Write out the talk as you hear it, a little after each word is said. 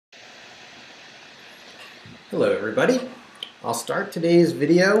Hello everybody. I'll start today's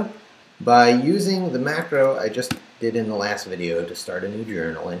video by using the macro I just did in the last video to start a new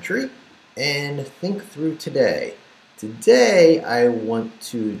journal entry and think through today. Today I want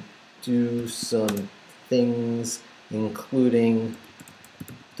to do some things including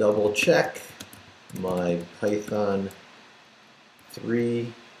double check my Python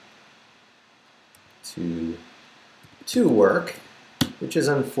 3 to 2 work, which is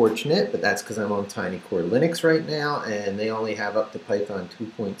unfortunate, but that's because I'm on Tiny Core Linux right now, and they only have up to Python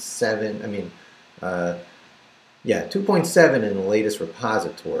 2.7. 2.7 in the latest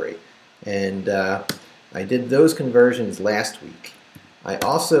repository, and I did those conversions last week. I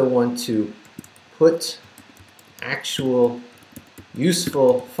also want to put actual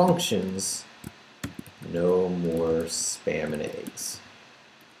useful functions, no more spam and eggs.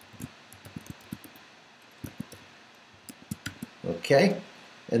 Okay,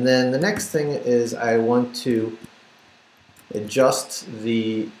 and then the next thing is I want to adjust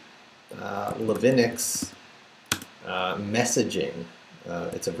the Linux messaging.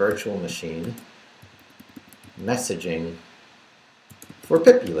 It's a virtual machine messaging for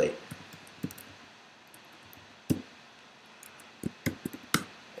Pipulate.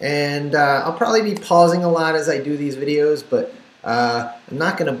 And I'll probably be pausing a lot as I do these videos, but I'm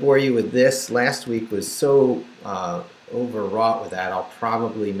not going to bore you with this. Last week was so overwrought with that. I'll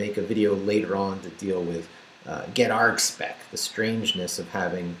probably make a video later on to deal with getargspec, the strangeness of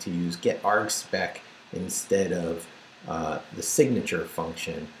having to use getargspec instead of the signature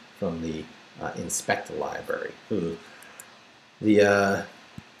function from the inspect library.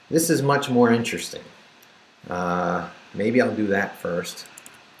 This is much more interesting. Maybe I'll do that first.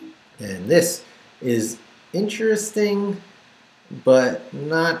 And this is interesting, but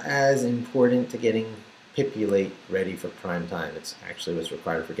not as important to getting Pipulate ready for prime time. It's actually what's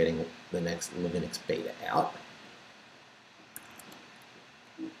required for getting the next Linux beta out.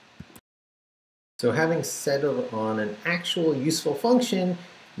 So having settled on an actual useful function,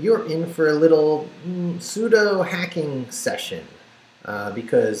 you're in for a little pseudo hacking session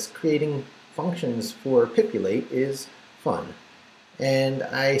because creating functions for Pipulate is fun. And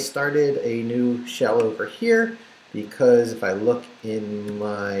I started a new shell over here because if I look in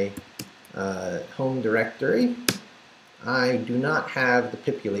my home directory, I do not have the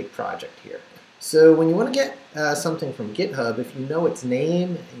Pipulate project here. So when you want to get something from GitHub, if you know its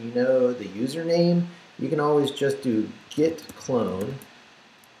name and you know the username, you can always just do git clone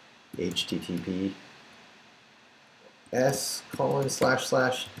https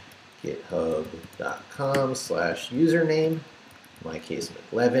github.com/username, in my case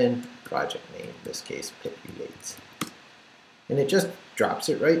McLevin, project name, in this case Pipulate. And it just drops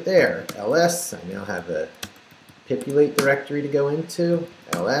it right there. ls, I now have a Pipulate directory to go into,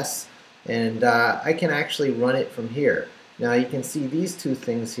 ls, and I can actually run it from here. Now you can see these two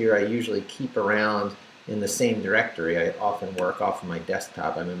things here I usually keep around in the same directory. I often work off of my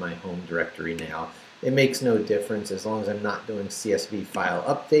desktop. I'm in my home directory now. It makes no difference as long as I'm not doing CSV file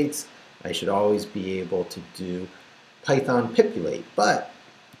updates. I should always be able to do Python Pipulate, but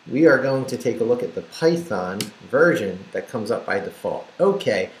we are going to take a look at the Python version that comes up by default.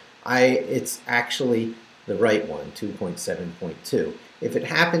 Okay, it's actually the right one, 2.7.2. If it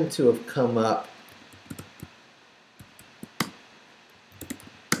happened to have come up,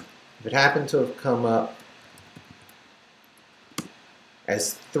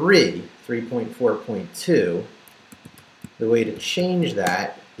 as 3.4.2, the way to change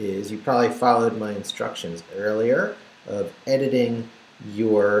that is you probably followed my instructions earlier of editing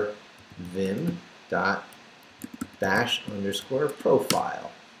your vim.bash_profile.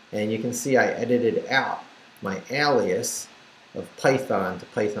 And you can see I edited out my alias of Python to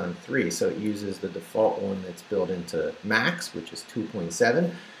Python 3, so it uses the default one that's built into Max, which is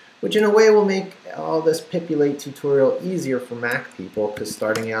 2.7, which in a way will make all this Pipulate tutorial easier for Mac people, because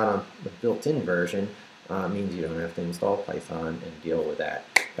starting out on the built-in version means you don't have to install Python and deal with that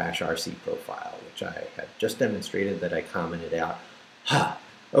bashrc profile, which I have just demonstrated that I commented out.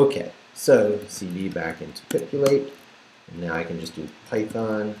 Okay, so cd back into Pipulate, and now I can just do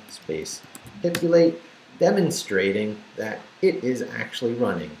Python space Pipulate, demonstrating that it is actually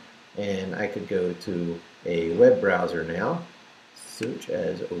running. And I could go to a web browser now, such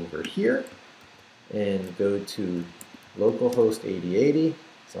as over here, and go to localhost 8080,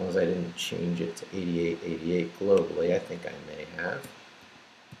 as long as I didn't change it to 8888 globally. I think I may have.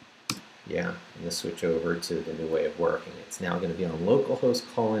 Yeah, I'm going to switch over to the new way of working. It's now going to be on localhost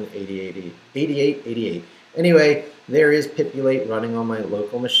colon 8888. Anyway, there is Pipulate running on my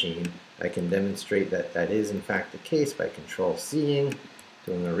local machine. I can demonstrate that that is in fact the case by Control-C'ing,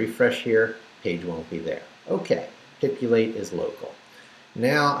 doing a refresh here, page won't be there. Okay, Pipulate is local.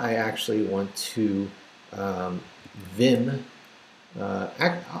 Now I actually want to Vim.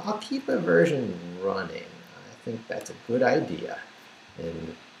 I'll keep a version running. I think that's a good idea.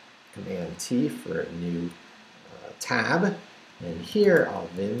 And Command T for a new tab. And here I'll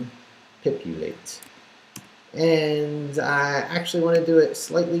Vim Pipulate. And I actually want to do it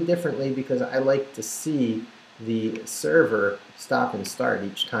slightly differently because I like to see the server stop and start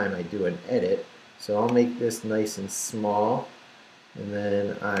each time I do an edit. So I'll make this nice and small, and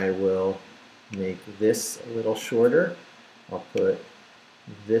then I will make this a little shorter. I'll put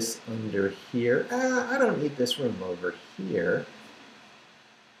this under here. I don't need this room over here.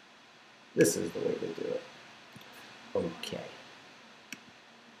 This is the way to do it. Okay.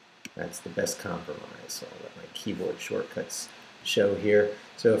 That's the best compromise. So I'll let my keyboard shortcuts show here.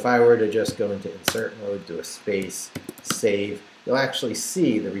 So if I were to just go into insert mode, do a space, save, you'll actually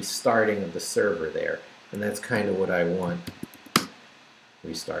see the restarting of the server there. And that's kind of what I want.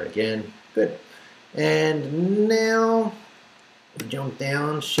 Restart again. Good. And now jump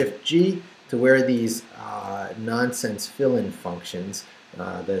down, Shift G, to where these nonsense fill-in functions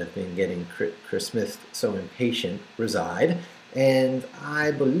that have been getting Chris Smith so impatient reside. And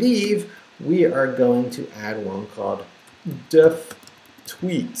I believe we are going to add one called def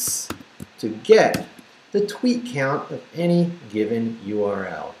tweets to get the tweet count of any given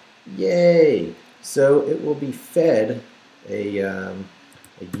URL. Yay! So it will be fed a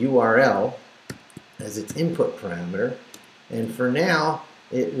URL as its input parameter, and for now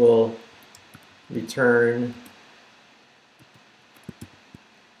it will return,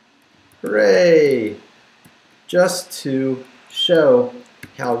 hooray, just to show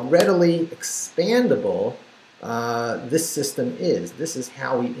how readily expandable this system is. This is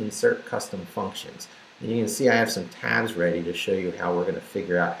how we insert custom functions. And you can see I have some tabs ready to show you how we're going to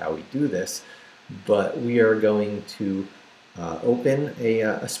figure out how we do this. But we are going to open a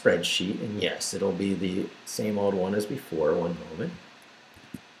spreadsheet, and yes, it'll be the same old one as before. One moment.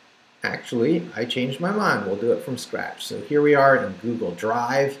 Actually, I changed my mind. We'll do it from scratch. So here we are in Google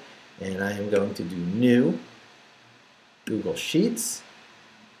Drive, and I am going to do New, Google Sheets.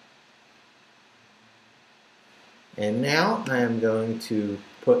 And now I am going to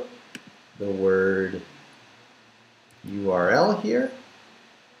put the word URL here.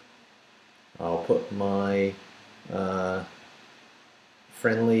 I'll put my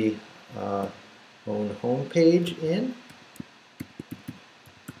friendly own homepage in,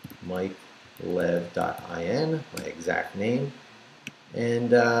 mikelev.in, my exact name,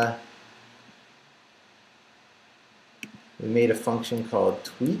 and we made a function called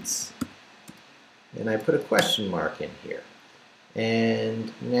tweets, and I put a question mark in here.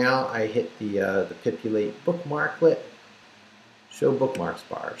 And now I hit the Pipulate bookmarklet, show bookmarks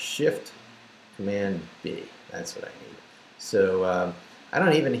bar, Shift Command B. That's what I need. So I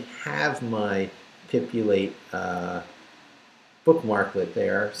don't even have my Pipulate bookmarklet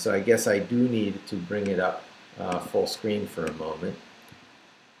there, so I guess I do need to bring it up full screen for a moment.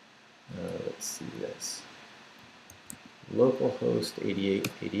 Let's see this. Localhost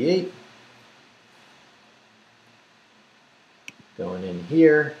 8888. Going in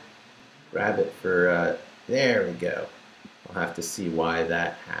here, grab it for, there we go. I'll have to see why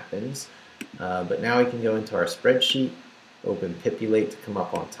that happens. But now we can go into our spreadsheet, open Pipulate to come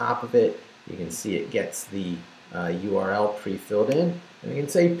up on top of it. You can see it gets the URL pre-filled in, and we can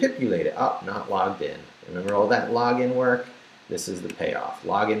say Pipulate it. Oh, not logged in. Remember all that login work? This is the payoff.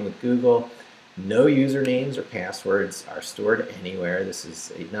 Log in with Google. No usernames or passwords are stored anywhere. This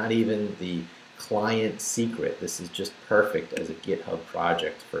is not even the client secret. This is just perfect as a GitHub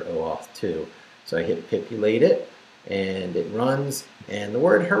project for OAuth 2. So I hit Pipulate it, and it runs, and the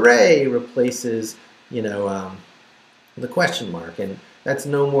word hooray replaces, you know, the question mark. And that's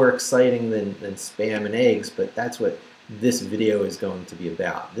no more exciting than spam and eggs, but that's what this video is going to be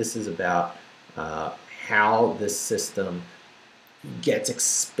about. This is about how this system gets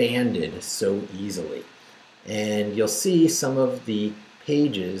expanded so easily. And you'll see some of the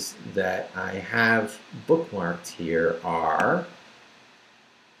pages that I have bookmarked here are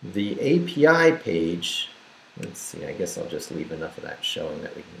the API page. Let's see, I guess I'll just leave enough of that showing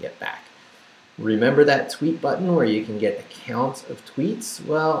that we can get back. Remember that tweet button where you can get a count of tweets?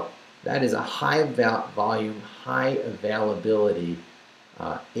 Well, that is a high volume, high availability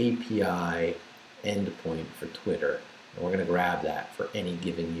API endpoint for Twitter. And we're going to grab that for any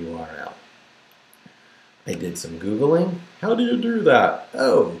given URL. I did some Googling. How do you do that?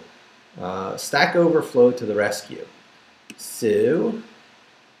 Oh, Stack Overflow to the rescue. So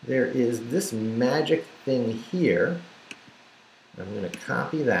there is this magic thing here. I'm going to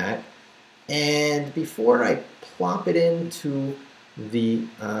copy that. And before I plop it into the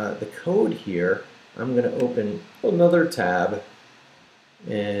code here, I'm going to open another tab,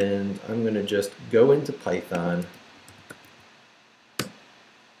 and I'm going to just go into Python,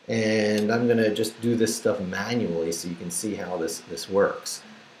 and I'm going to just do this stuff manually so you can see how this works.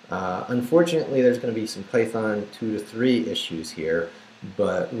 Unfortunately, there's going to be some Python 2 to 3 issues here,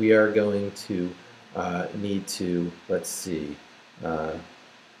 but we are going to need to, let's see,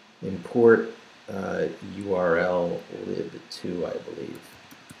 import URL lib2, I believe.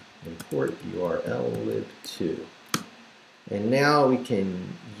 Import URL lib2. And now we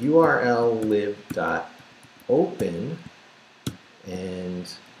can URL lib.open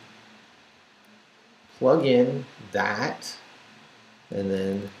and plug in that, and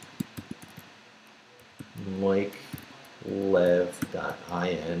then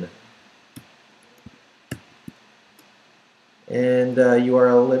lev.in, and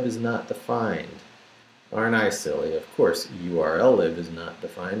URL lib is not defined. Aren't I silly? Of course URL lib is not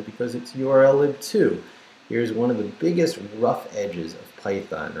defined because it's URL lib2. Here's one of the biggest rough edges of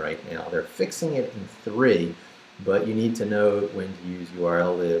Python right now. They're fixing it in 3, but you need to know when to use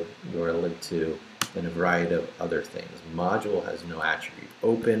URL lib, URL lib2, and a variety of other things. Module has no attribute.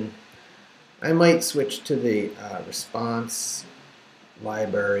 Open. I might switch to the response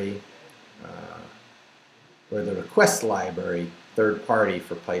library or the request library, third party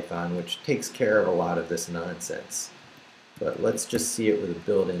for Python, which takes care of a lot of this nonsense. But let's just see it with the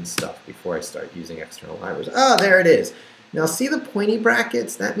built-in stuff before I start using external libraries. Oh, there it is. Now see the pointy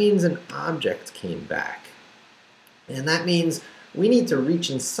brackets? That means an object came back. And that means we need to reach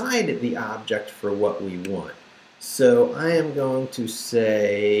inside the object for what we want. So I am going to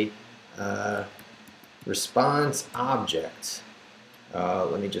say response object.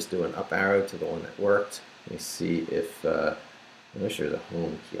 Let me just do an up arrow to the one that worked. Let me see if, I wish there's a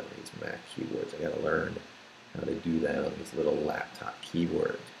home key on these Mac keyboards. I gotta learn how to do that on these little laptop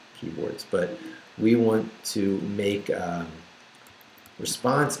keyboards. But we want to make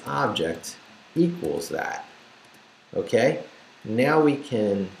response object equals that. Okay? Now we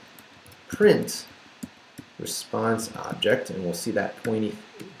can print response object, and we'll see that pointy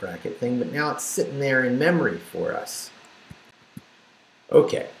bracket thing, but now it's sitting there in memory for us.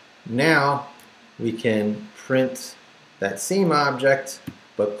 Okay, now we can print that same object,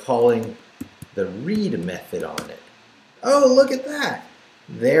 but calling the read method on it. Oh, look at that!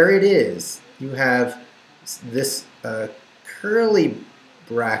 There it is. You have this curly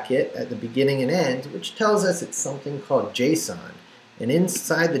bracket at the beginning and end, which tells us it's something called JSON. And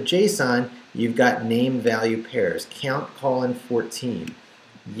inside the JSON, you've got name value pairs. Count colon 14.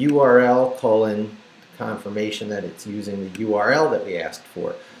 URL colon confirmation that it's using the URL that we asked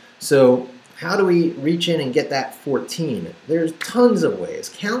for. So how do we reach in and get that 14? There's tons of ways,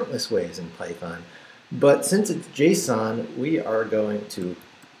 countless ways in Python. But since it's JSON, we are going to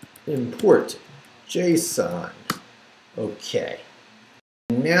import JSON. Okay.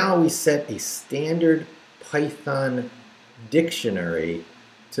 Now we set a standard Python dictionary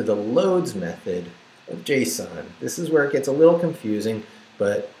to the loads method of JSON. This is where it gets a little confusing,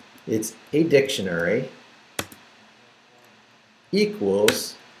 but it's a dictionary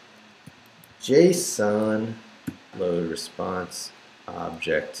equals JSON load response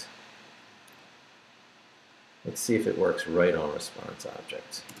object. Let's see if it works right on response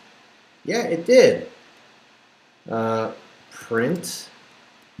object. Yeah, it did. Print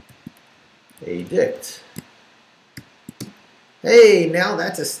a dict. Hey, now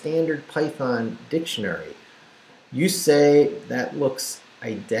that's a standard Python dictionary. You say that looks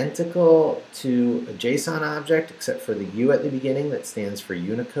identical to a JSON object, except for the U at the beginning that stands for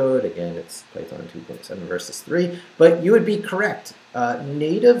Unicode. Again, it's Python 2.7 versus 3, but you would be correct.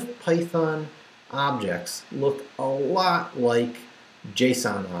 Native Python objects look a lot like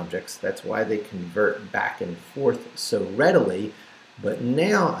JSON objects. That's why they convert back and forth so readily. But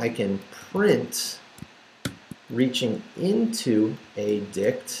now I can print reaching into a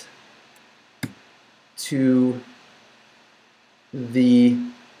dict to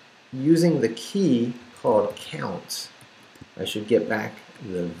using the key called count. I should get back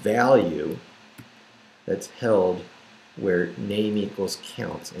the value that's held where name equals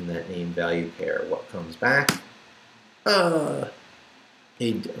count in that name value pair. What comes back? Gotta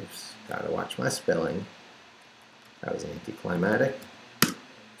watch my spelling. That was anticlimactic.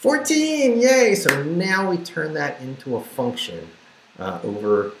 14! Yay! So now we turn that into a function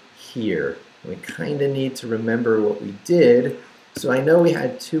over here. We kind of need to remember what we did. So I know we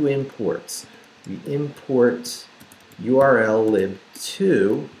had two imports. We import URL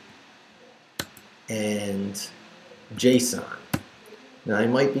lib2 and JSON. Now I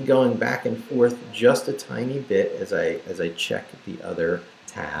might be going back and forth just a tiny bit as I check the other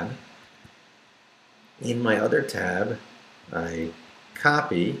tab. In my other tab, I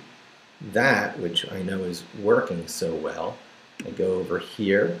copy that, which I know is working so well. I go over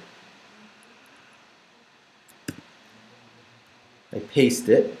here, I paste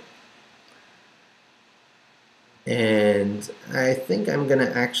it, and I think I'm going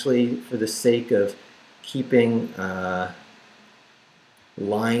to actually, for the sake of keeping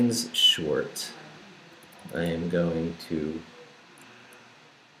lines short, I am going to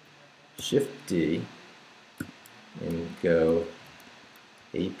Shift D and go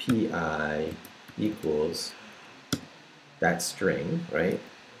API equals that string, right?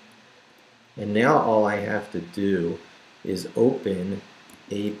 And now all I have to do is open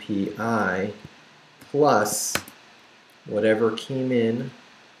API plus whatever came in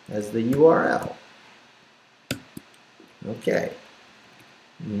as the URL. Okay.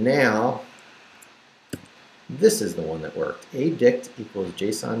 Now, this is the one that worked. Adict equals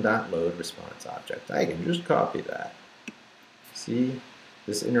JSON.load response object. I can just copy that. See,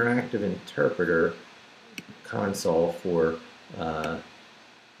 this interactive interpreter console for,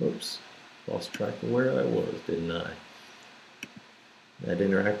 oops, lost track of where I was, didn't I? That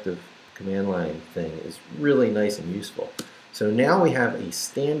interactive command line thing is really nice and useful. So now we have a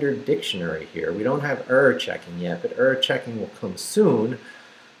standard dictionary here. We don't have error checking yet, but error checking will come soon.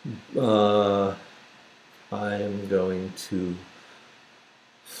 I am going to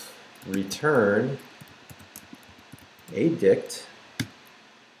return a dict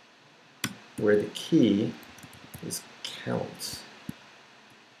where the key is count.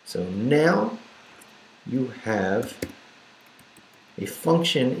 So now you have a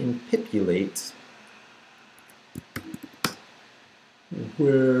function in Pipulate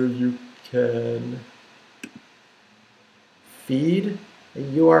where you can feed a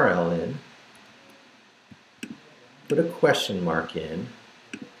URL in, put a question mark in,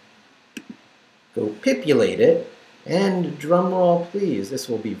 go Pipulate it, and drum roll please. This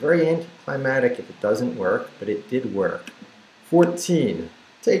will be very anticlimactic if it doesn't work, but it did work. 14.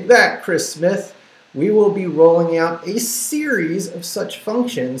 Take that, Chris Smith. We will be rolling out a series of such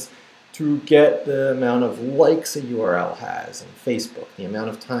functions to get the amount of likes a URL has in Facebook, the amount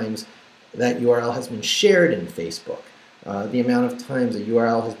of times that URL has been shared in Facebook, the amount of times a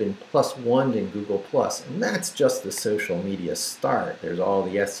URL has been +1'd in Google+, and that's just the social media start. There's all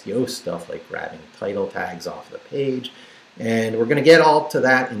the SEO stuff like grabbing title tags off the page, and we're going to get all to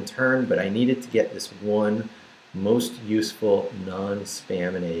that in turn, but I needed to get this one most useful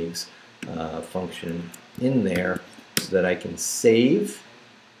non-spam and eggs function in there so that I can save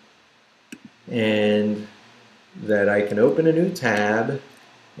and that I can open a new tab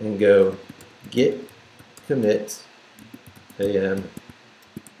and go git commit am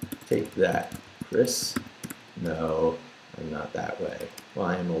take that. Chris? No, I'm not that way. Well,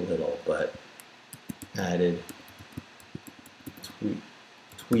 I am a little, but added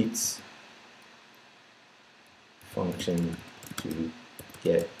tweets function to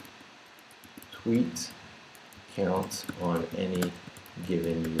get tweet count on any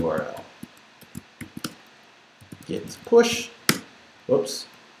given URL. Git push. Whoops.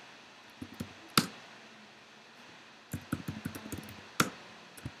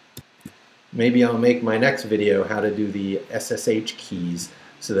 Maybe I'll make my next video how to do the SSH keys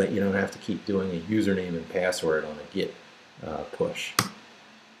so that you don't have to keep doing a username and password on a git push.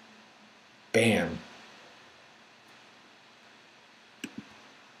 Bam.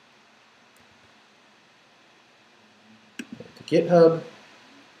 Go to GitHub.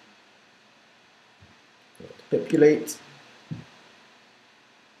 Go to Pipulate.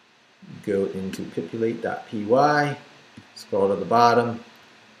 Go into pipulate.py. Scroll to the bottom.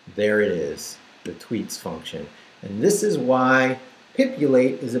 There it is, the tweets function. And this is why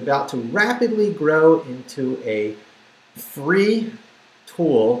Pipulate is about to rapidly grow into a free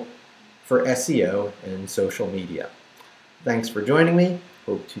tool for SEO and social media. Thanks for joining me.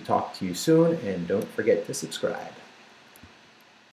 Hope to talk to you soon, and don't forget to subscribe.